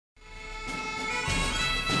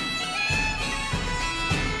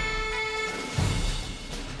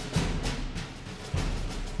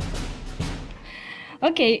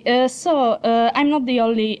Okay, I'm not the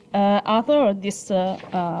only author of this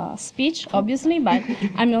speech, obviously, but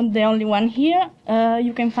I'm not the only one here.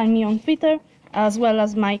 You can find me on Twitter, as well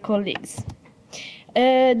as my colleagues.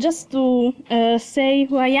 Just to say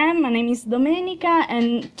who I am, my name is Domenica,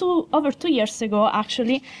 and over 2 years ago,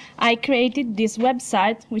 actually, I created this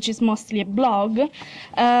website, which is mostly a blog,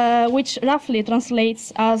 which roughly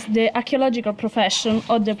translates as the archaeological profession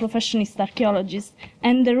or the professionist archaeologist.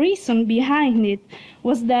 And the reason behind it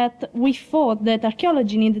was that we thought that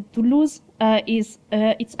archaeology needed to lose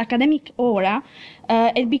its academic aura.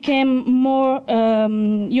 It became more,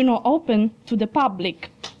 open to the public.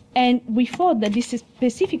 And we thought that this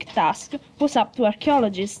specific task was up to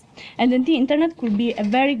archaeologists, and that the internet could be a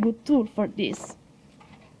very good tool for this.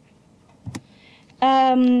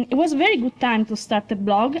 It was a very good time to start a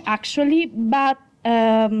blog, actually, but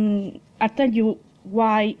I'll tell you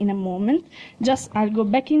why in a moment. Just I'll go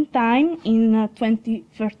back in time in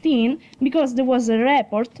 2013, because there was a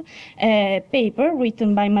report, a paper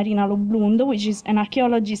written by Marina Loblund, which is an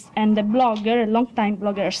archaeologist and a blogger, a long-time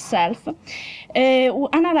blogger herself, who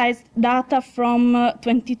analyzed data from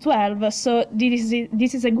 2012. So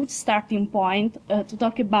this is a good starting point to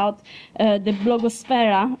talk about the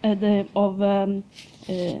blogosphere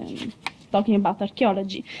talking about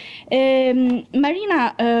archaeology.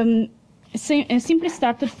 Marina simply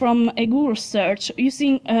started from a Google search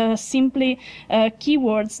using simply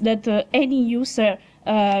keywords that any user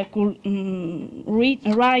could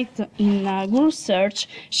write in Google search.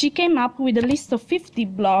 She came up with a list of 50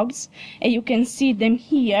 blogs, and you can see them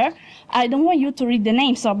here. I don't want you to read the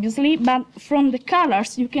names, obviously, but from the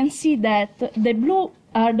colors you can see that the blue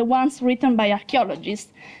are the ones written by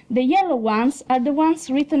archaeologists. The yellow ones are the ones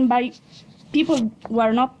written by people who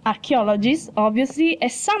are not archaeologists, obviously,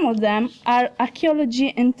 as some of them are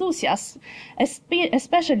archaeology enthusiasts,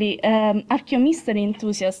 especially archaeomystery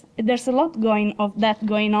enthusiasts. There's a lot of that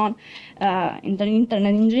going on in the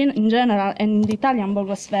internet in general, and in the Italian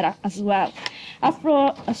blogosphere as well.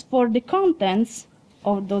 As for the contents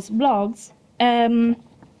of those blogs,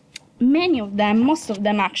 many of them, most of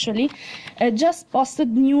them actually, just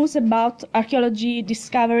posted news about archaeology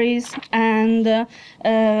discoveries and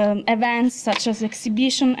events such as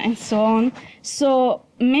exhibition and so on. So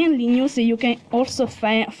mainly news that you can also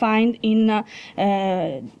find in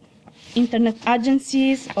internet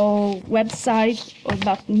agencies or websites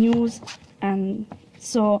about news, and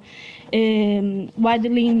so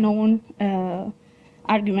widely known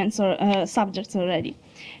arguments or subjects already.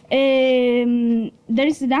 There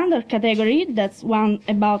is another category, that's one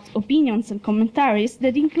about opinions and commentaries,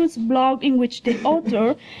 that includes blog in which the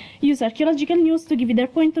author use archaeological news to give their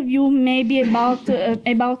point of view, maybe about the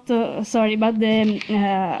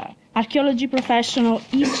archaeology professional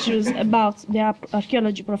issues about the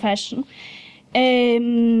archaeology profession.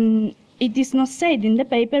 It is not said in the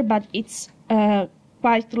paper, but it's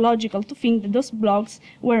quite logical to think that those blogs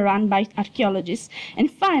were run by archaeologists.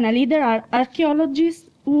 And finally, there are archaeologists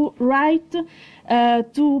who write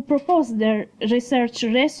to propose their research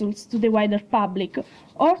results to the wider public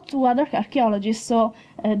or to other archaeologists. So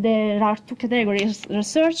there are two categories: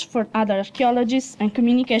 research for other archaeologists and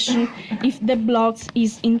communication if the blogs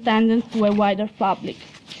is intended to a wider public.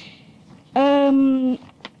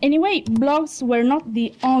 Anyway, blogs were not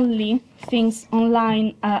the only things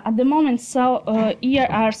online at the moment, so here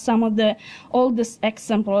are some of the oldest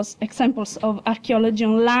examples of archaeology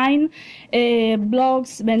online.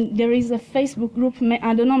 Blogs, when there is a Facebook group,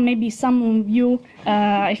 I don't know, maybe some of you,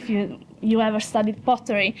 if you ever studied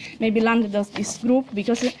pottery, maybe landed on this group,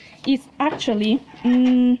 because it's actually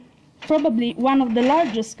probably one of the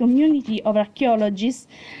largest community of archaeologists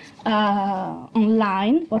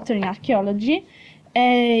online, pottery archaeology.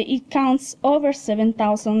 It counts over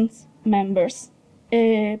 7,000 members,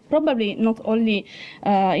 probably not only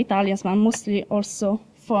Italians, but mostly also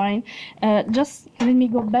foreign. Just let me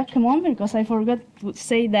go back a moment, because I forgot to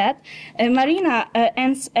say that. Marina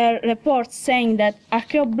ends her report saying that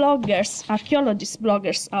archaeologist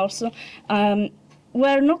bloggers also,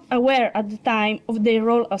 were not aware at the time of their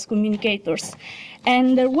role as communicators.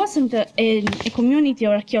 And there wasn't a community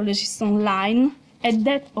of archaeologists online. And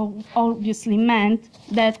that obviously meant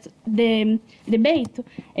that the debate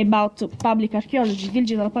about public archaeology,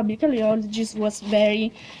 digital public archaeology, was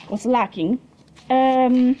lacking.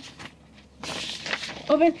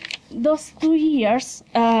 Over those 2 years,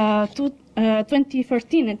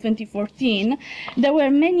 2013 and 2014, there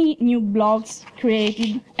were many new blogs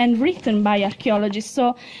created and written by archaeologists.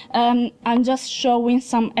 So I'm just showing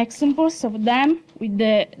some examples of them with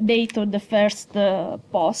the date of the first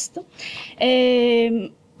post.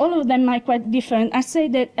 all of them are quite different. I say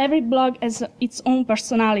that every blog has its own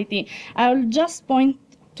personality. I will just point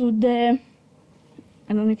to the,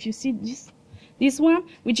 I don't know if you see this one,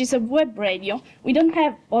 which is a web radio. We don't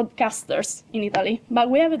have podcasters in Italy, but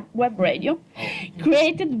we have a web radio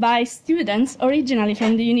created by students originally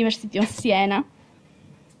from the University of Siena.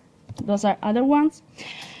 Those are other ones.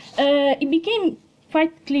 It became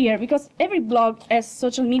quite clear because every blog has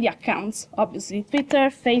social media accounts, obviously, Twitter,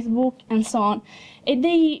 Facebook, and so on. And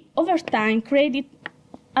they, over time, created,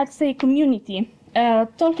 I'd say, community,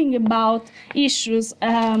 talking about issues,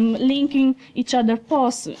 linking each other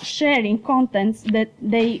posts, sharing contents that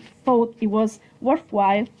they thought it was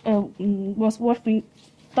worthwhile, was worth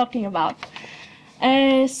talking about.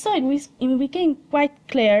 So it became quite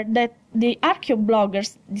clear that the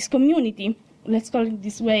archaeobloggers, this community, let's call it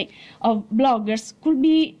this way, of bloggers, could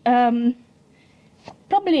be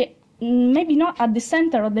probably maybe not at the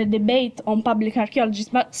center of the debate on public archaeology,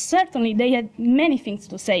 but certainly they had many things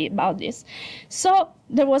to say about this. So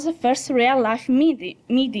there was a first real-life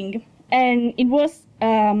meeting, and it was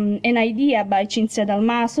an idea by Cinzia Dal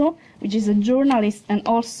Maso, which is a journalist and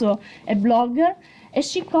also a blogger, and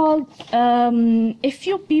she called a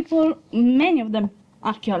few people, many of them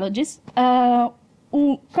archaeologists,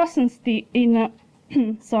 who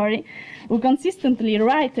consistently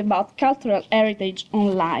write about cultural heritage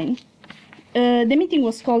online. The meeting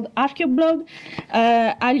was called Archaeoblog.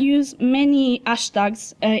 I'll use many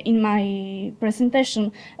hashtags in my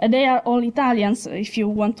presentation. They are all Italians if you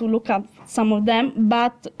want to look up some of them,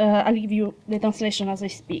 but I'll give you the translation as I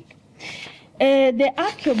speak. The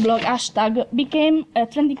Archaeoblog hashtag became a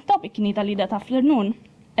trending topic in Italy that afternoon.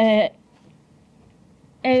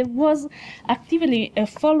 It was actively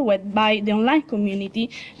followed by the online community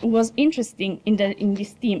who was interested in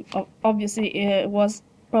this theme. Obviously, it was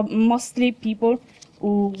mostly people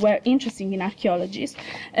who were interested in archaeologists.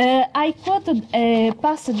 I quoted a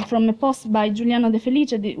passage from a post by Giuliano De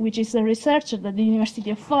Felice, which is a researcher at the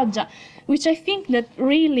University of Foggia, which I think that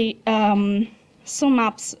really sums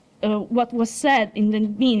up what was said in the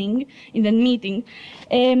meeting.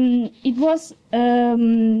 It was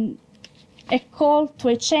a call to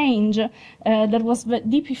a change that was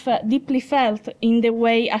deeply felt in the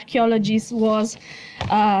way archaeology was.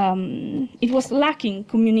 It was lacking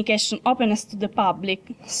communication, openness to the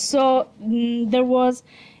public. So there was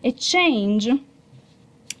a change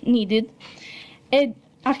needed.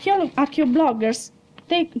 Archaeobloggers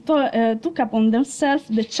took upon themselves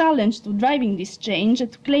the challenge to driving this change,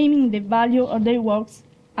 to claiming the value of their work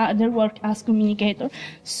as communicators.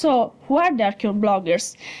 So, who are the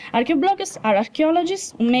archaeobloggers? Archaeobloggers are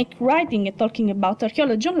archaeologists who make writing and talking about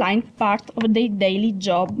archaeology online part of their daily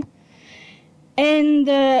job. And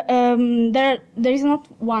there is not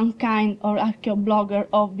one kind of archaeoblogger,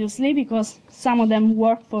 obviously, because some of them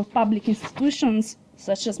work for public institutions,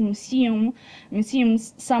 such as museums.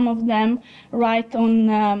 Some of them write on,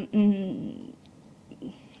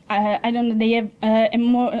 I don't know, they have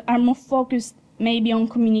are more focused maybe on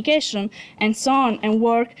communication and so on, and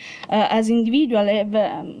work as individuals, have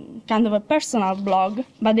kind of a personal blog,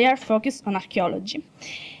 but they are focused on archaeology.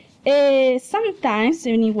 Sometimes,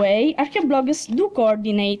 anyway, archaeobloggers do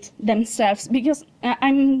coordinate themselves, because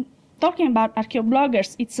I'm talking about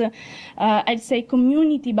archaeobloggers. It's a, I'd say,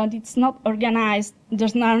 community, but it's not organized. There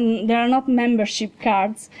are not membership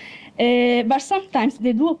cards. But sometimes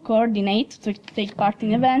they do coordinate to take part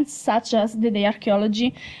in events such as the Day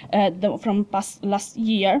Archaeology from last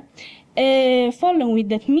year. Following with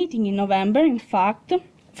that meeting in November, in fact,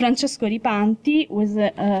 Francesco Ripanti,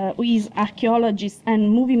 who is archaeologist and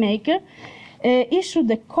movie maker, issued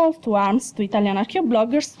a call to arms to Italian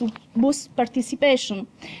archaeobloggers to boost participation.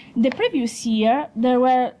 The previous year, there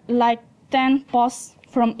were like 10 posts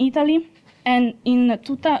from Italy, and in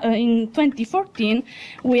 2014,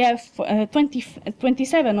 we have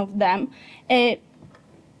 27 of them.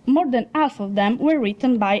 More than half of them were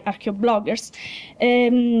written by archaeobloggers.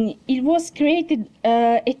 It was created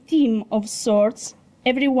a team of sorts.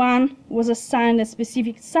 Everyone was assigned a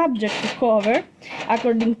specific subject to cover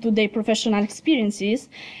according to their professional experiences,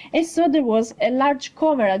 and so there was a large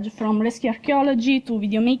coverage from rescue archaeology to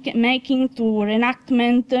video making to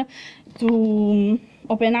reenactment to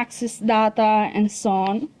open access data and so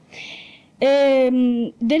on.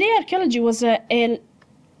 The Day Archaeology was a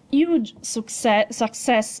huge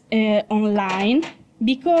success online,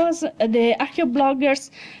 because the archaeobloggers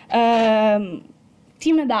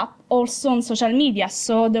teamed up also on social media.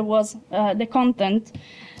 So there was the content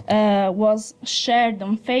was shared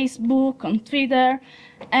on Facebook, on Twitter,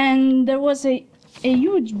 and there was a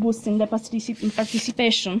huge boost in the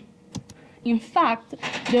participation. In fact,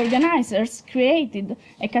 the organizers created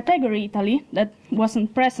a category Italy that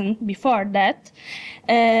wasn't present before that,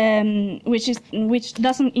 which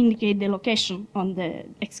doesn't indicate the location on the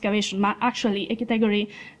excavation, but actually a category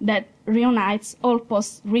that reunites all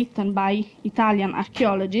posts written by Italian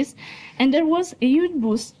archaeologists. And there was a huge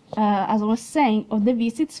boost, as I was saying, of the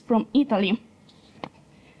visits from Italy.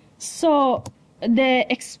 So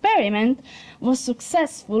the experiment was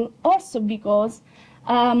successful also because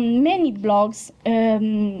many blogs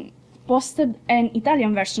posted an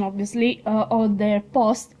Italian version, obviously, of their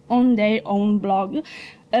post on their own blog.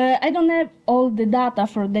 I don't have all the data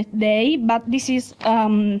for that day, but this is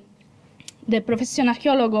the Professione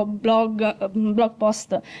Archeologo blog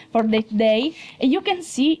post for that day. And you can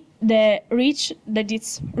see the reach that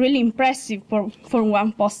it's really impressive for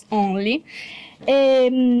one post only.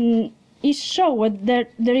 It showed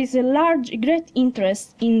that there is a great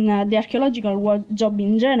interest in the archaeological job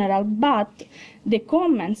in general, but the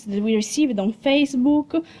comments that we received on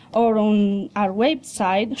Facebook or on our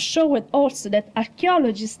website showed also that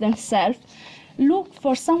archaeologists themselves look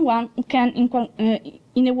for someone who can,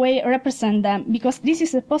 in a way, represent them, because this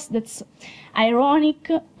is a post that's ironic,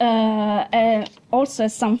 also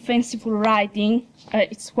has some fanciful writing.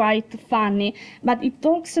 It's quite funny, but it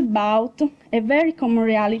talks about a very common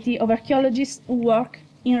reality of archaeologists who work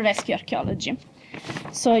in rescue archaeology.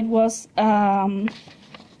 So it was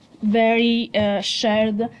very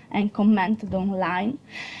shared and commented online.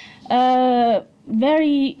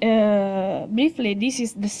 Very briefly, this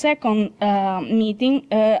is the second meeting.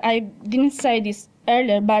 I didn't say this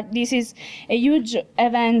earlier, but this is a huge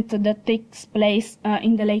event that takes place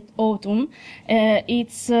in the late autumn.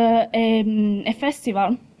 It's a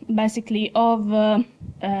festival, basically, of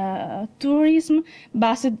tourism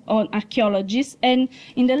based on archaeologists, and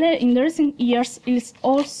in the recent years, it's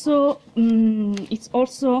also giving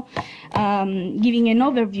an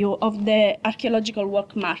overview of the archaeological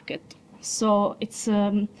work market. So it's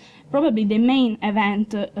probably the main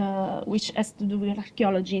event which has to do with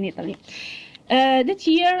archaeology in Italy. That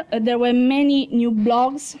year there were many new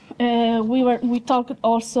blogs. We talked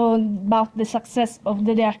also about the success of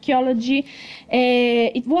the archaeology.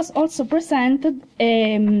 It was also presented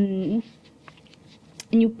a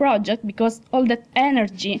new project, because all that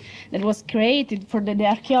energy that was created for the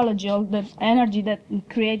archaeology, all that energy that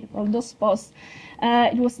created all those posts,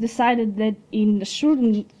 it was decided that it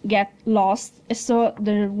shouldn't get lost, so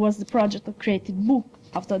there was the project of creating book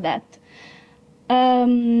after that.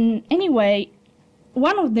 Anyway,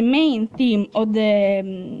 one of the main themes of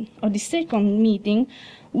the second meeting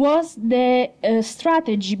was the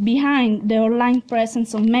strategy behind the online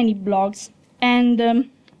presence of many blogs and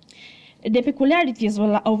the peculiarities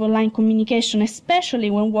of online communication,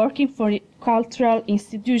 especially when working for a cultural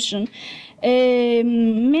institution.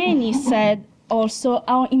 Many said also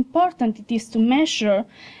how important it is to measure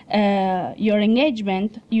your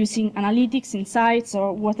engagement using analytics, insights,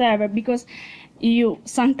 or whatever, because you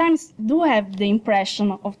sometimes do have the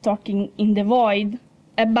impression of talking in the void,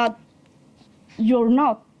 but you're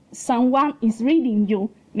not. Someone is reading you,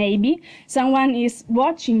 maybe. Someone is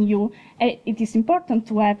watching you. It is important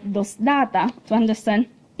to have those data to understand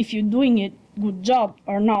if you're doing a good job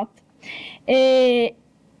or not. And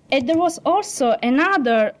there was also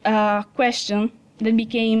another question that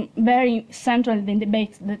became very central in the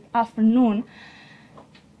debate that afternoon,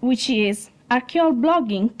 which is,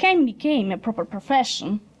 archaeoblogging can become a proper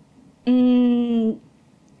profession. And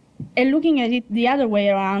looking at it the other way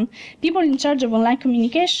around, people in charge of online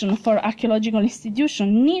communication for archaeological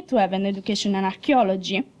institutions need to have an education in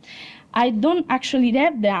archaeology. I don't actually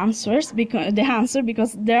have the answer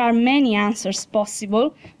because there are many answers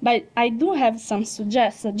possible, but I do have some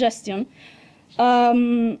suggestion.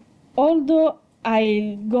 Although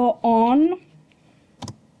I go on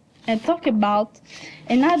and talk about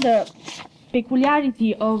another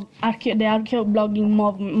peculiarity of the archaeoblogging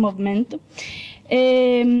movement.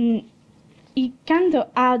 It kind of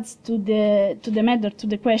adds to the matter, to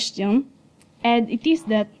the question, and it is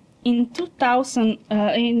that in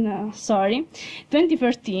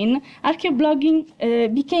 2013, archaeoblogging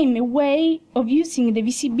became a way of using the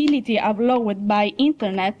visibility allowed by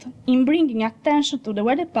internet in bringing attention to the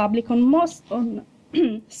wider public on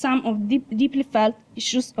some of deeply felt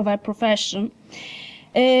issues of our profession.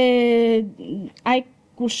 I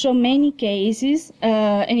could show many cases.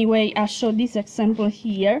 Anyway, I'll show this example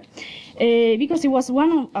here, because it was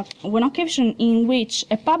one occasion in which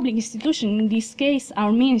a public institution, in this case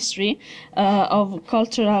our Ministry of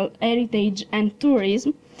Cultural Heritage and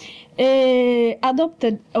Tourism,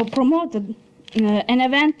 adopted or promoted an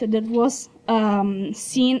event that was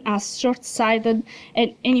seen as short-sighted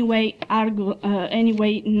and anyway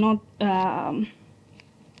not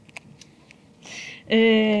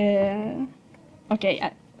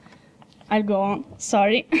okay, I'll go on.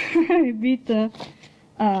 Sorry, a bit.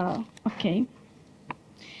 Okay.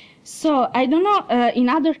 So I don't know in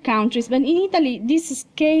other countries, but in Italy, these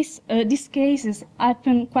cases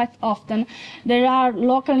happen quite often. There are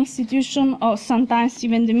local institutions, or sometimes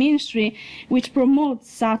even the ministry, which promote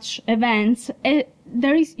such events.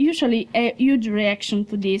 There is usually a huge reaction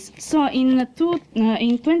to this. So in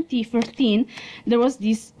 2013, there was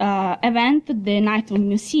this event, the Night of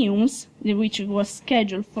Museums, which was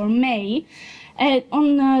scheduled for May.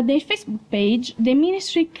 On their Facebook page, the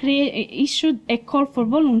ministry issued a call for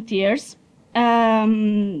volunteers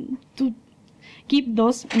to keep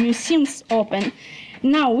those museums open.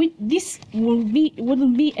 Now, this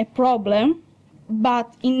wouldn't be a problem,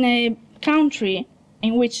 but in a country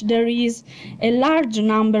in which there is a large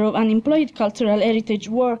number of unemployed cultural heritage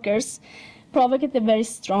workers, provoked a very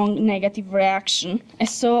strong negative reaction. And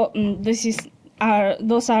so those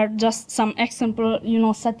are just some example,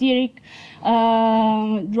 satiric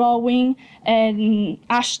drawing and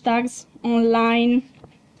hashtags online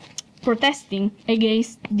protesting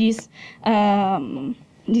against this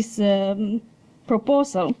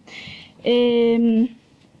proposal.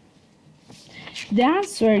 The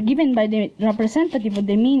answer given by the representative of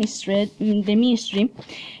the ministry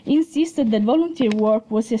insisted that volunteer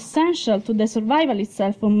work was essential to the survival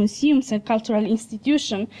itself of museums and cultural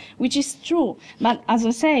institutions, which is true. But as I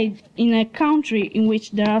said, in a country in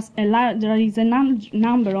which there is a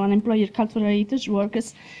number of unemployed cultural heritage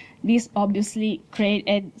workers, this obviously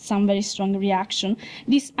created some very strong reaction.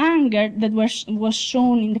 This anger that was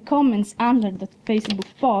shown in the comments under the Facebook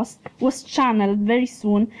post was channeled very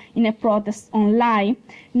soon in a protest online.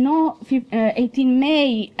 18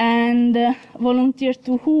 May and volunteer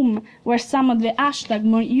to whom were some of the hashtags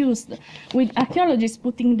more used, with archaeologists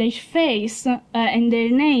putting their face and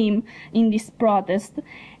their name in this protest.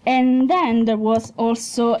 And then there was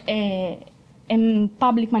also a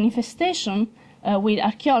public manifestation with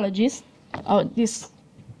archaeologists. This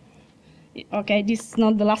is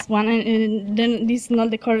not the last one, and then this is not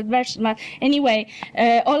the correct version, but anyway,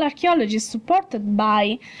 all archaeologists supported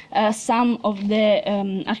by some of the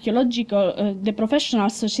archaeological, the professional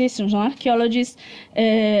associations of archaeologists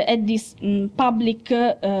at this public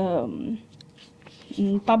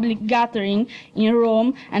gathering in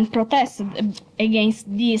Rome, and protested against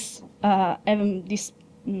this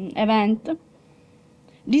event.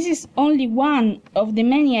 This is only one of the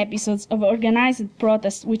many episodes of organized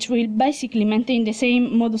protests which will basically maintain the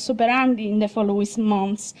same modus operandi in the following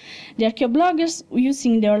months. The archaeobloggers,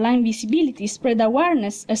 using their online visibility, spread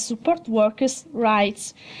awareness and support workers'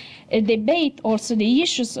 rights, debate also the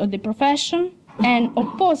issues of the profession, and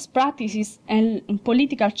oppose practices and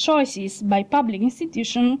political choices by public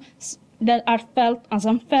institutions that are felt as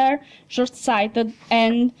unfair, short-sighted,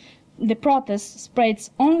 and the protest spreads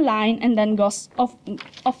online and then goes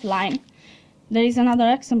offline. There is another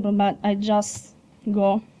example, but I just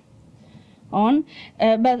go on.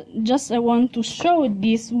 But just I want to show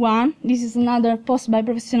this one. This is another post by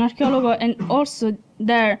Professor Archaeological, and also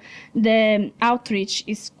there the outreach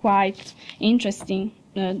is quite interesting.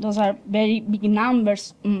 Those are very big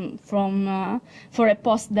numbers for a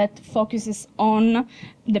post that focuses on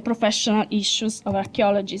the professional issues of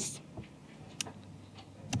archaeologists.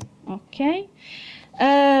 Okay.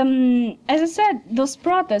 As I said, those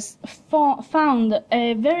protests found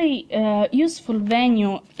a very useful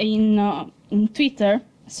venue in Twitter,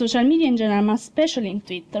 social media in general, but especially in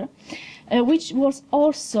Twitter, which was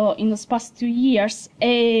also, in those past 2 years,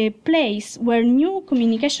 a place where new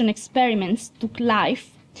communication experiments took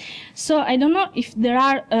life. So I don't know if there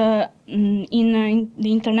are in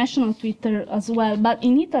the international Twitter as well, but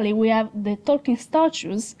in Italy we have the talking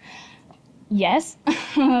statues. Yes,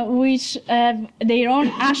 which have their own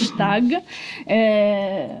hashtag,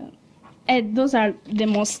 and those are the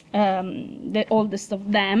the oldest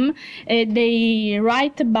of them. They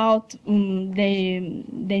write about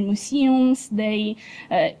the museums.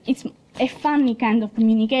 It's a funny kind of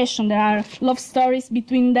communication. There are love stories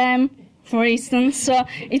between them, for instance. So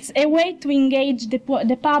it's a way to engage the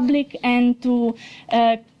public and to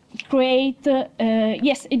create,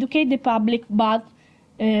 educate the public, but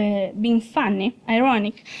being funny,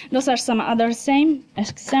 ironic. Those are some other same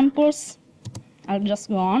examples. I'll just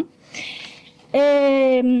go on.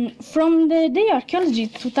 From the Day of Archaeology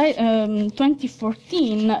to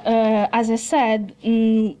 2014, as I said,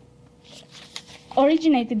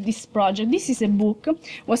 originated this project. This is a book,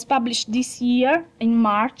 was published this year in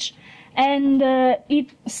March, And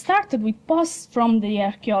it started with posts from the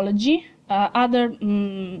archaeology, I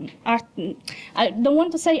don't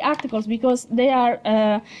want to say articles because they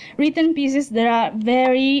are written pieces that are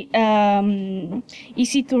very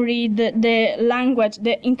easy to read. The language,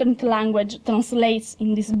 the internet language translates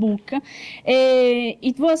in this book.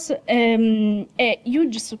 It was a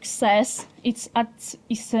huge success. It's at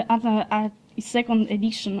its second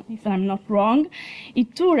edition, if I'm not wrong.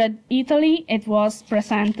 It toured Italy. It was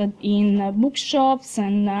presented in bookshops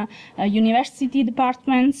and university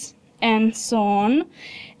departments, and so on.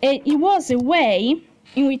 It was a way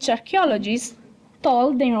in which archaeologists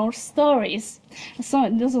told their own stories. So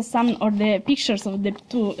those are some of the pictures of the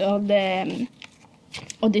tour,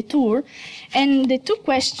 and the two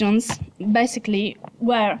questions basically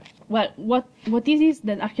were, well, what it is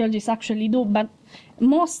that archaeologists actually do, but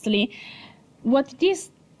mostly what it is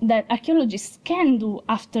that archaeologists can do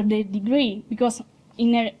after their degree, because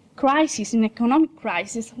in a crisis, in economic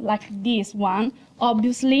crisis like this one,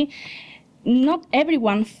 obviously not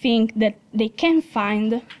everyone think that they can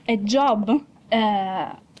find a job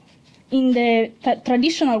in the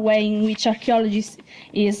traditional way in which archaeology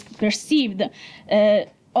is perceived.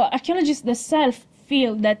 Archaeologists themselves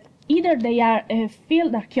feel that either they are a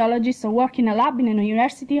field archaeologist or work in a lab in a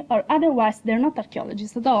university, or otherwise they're not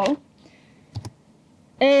archaeologists at all.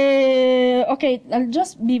 Okay, I'll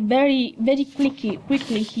just be very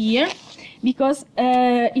quickly here, because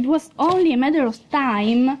it was only a matter of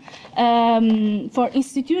time for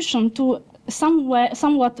institutions to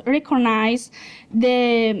somewhat recognize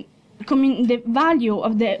the value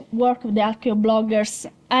of the work of the archaeobloggers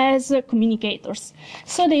as communicators.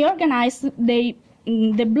 So they organized the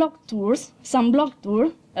blog tours, some blog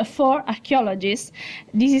tours for archaeologists.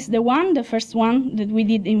 This is the first one that we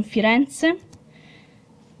did in Firenze.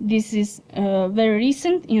 This is very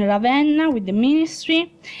recent in Ravenna with the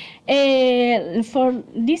ministry. For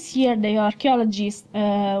this year, the archaeologist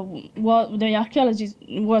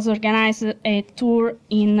was organized a tour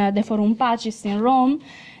in the Forum Pacis in Rome,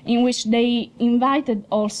 in which they invited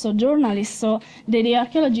also journalists. So the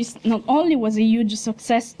archaeologist not only was a huge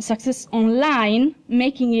success online,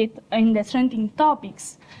 making it in the trending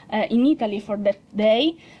topics in Italy for that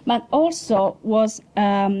day, but also was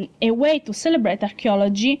a way to celebrate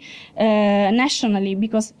archaeology nationally,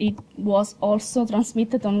 because it was also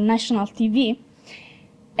transmitted on national TV.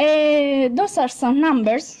 Those are some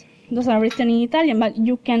numbers. Those are written in Italian, but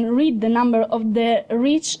you can read the number of the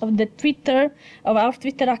reach of our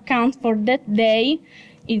Twitter account for that day.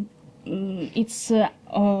 It's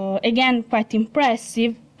again quite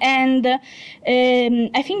impressive, and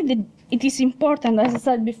I think that it is important, as I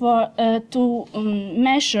said before, to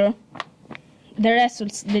measure the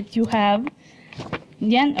results that you have.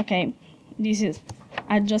 Then, okay,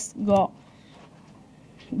 I just go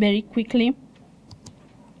very quickly.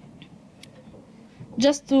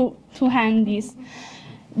 Just to hand this,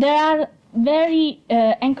 there are very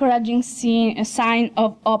encouraging sign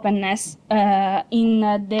of openness in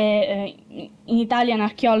Italian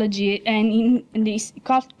archaeology and in this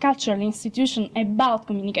cultural institution about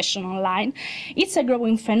communication online. It's a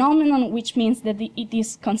growing phenomenon, which means that it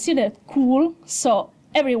is considered cool. So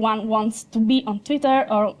everyone wants to be on Twitter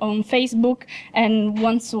or on Facebook and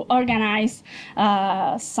wants to organize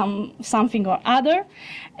something or other.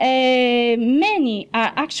 Many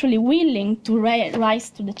are actually willing to rise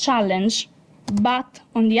to the challenge, but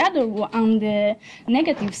on the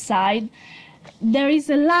negative side, there is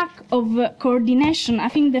a lack of coordination. I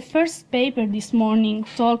think the first paper this morning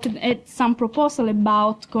talked at some proposal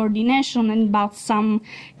about coordination and about some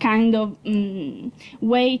kind of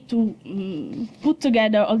way to put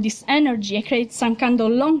together all this energy and create some kind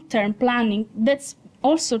of long-term planning. That's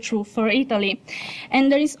also true for Italy.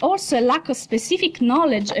 And there is also a lack of specific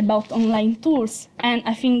knowledge about online tools. And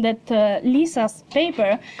I think that Lisa's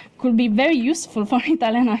paper could be very useful for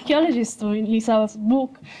Italian archaeologists to Lisa's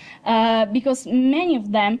book, because many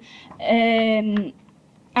of them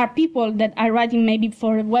are people that are writing maybe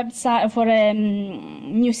for a website, for a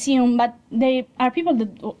museum, but they are people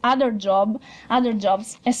that do other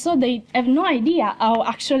jobs, and so they have no idea how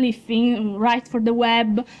actually write for the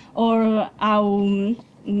web or how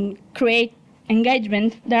create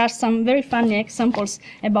engagement. There are some very funny examples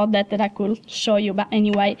about that I could show you, but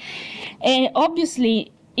anyway,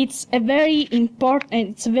 obviously it's a very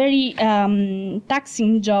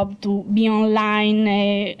taxing job to be online,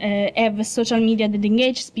 have social media that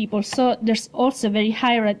engages people. So there's also a very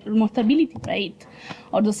high mortality rate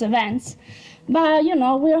of those events. But,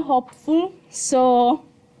 we're hopeful. So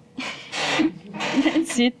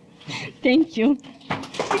that's it. Thank you.